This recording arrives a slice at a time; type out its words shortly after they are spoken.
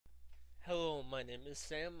My name is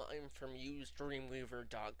Sam. I'm from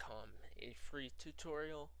usedreamweaver.com, a free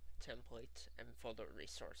tutorial, template, and photo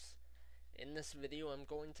resource. In this video, I'm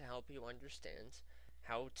going to help you understand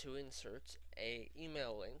how to insert a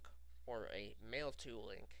email link or a mail to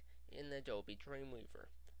link in Adobe Dreamweaver.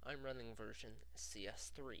 I'm running version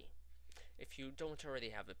CS3. If you don't already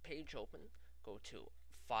have a page open, go to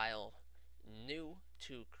File, New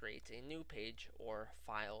to create a new page, or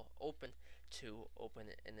File, Open to open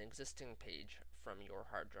an existing page from your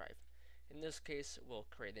hard drive. In this case, we'll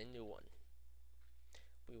create a new one.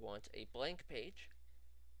 We want a blank page,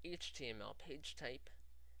 HTML page type,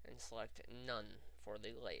 and select None for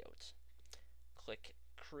the layout. Click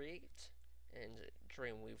Create, and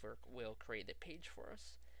Dreamweaver will create a page for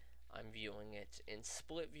us. I'm viewing it in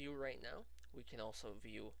split view right now. We can also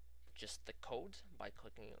view just the code by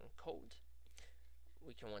clicking on Code.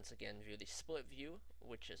 We can once again view the split view,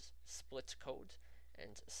 which is split code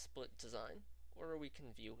and split design, or we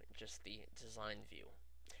can view just the design view.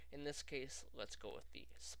 In this case, let's go with the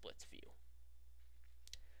split view.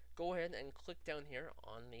 Go ahead and click down here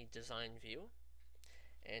on the design view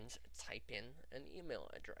and type in an email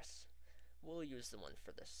address. We'll use the one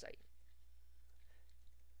for this site.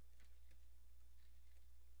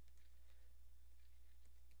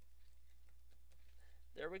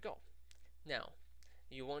 There we go. Now,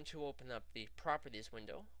 you want to open up the properties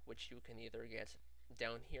window, which you can either get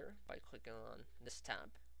down here by clicking on this tab,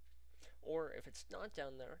 or if it's not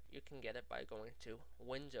down there, you can get it by going to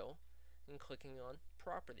Window and clicking on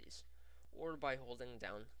Properties, or by holding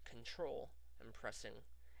down Control and pressing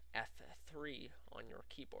F3 on your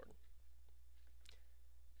keyboard.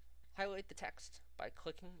 Highlight the text by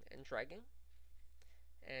clicking and dragging,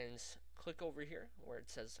 and click over here where it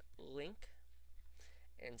says Link,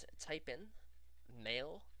 and type in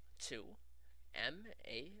mail to,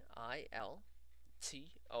 M-A-I-L-T-O,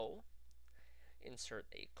 insert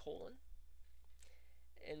a colon,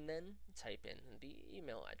 and then type in the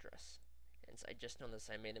email address. And I just noticed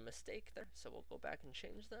I made a mistake there, so we'll go back and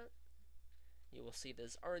change that. You will see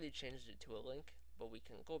this already changed it to a link, but we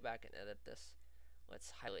can go back and edit this.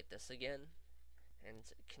 Let's highlight this again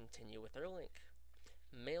and continue with our link.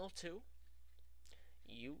 Mail to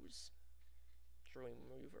use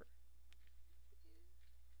Dreamweaver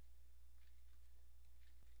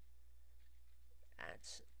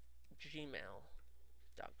at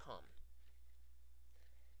gmail.com,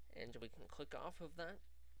 and we can click off of that.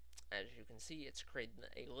 As you can see, it's created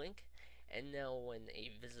a link, and now when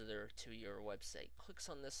a visitor to your website clicks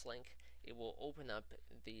on this link, it will open up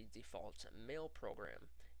the default mail program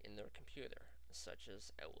in their computer, such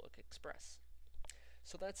as Outlook Express.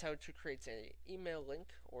 So that's how to create an email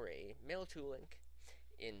link or a mail to link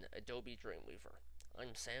in Adobe Dreamweaver.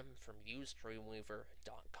 I'm Sam from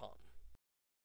usedreamweaver.com.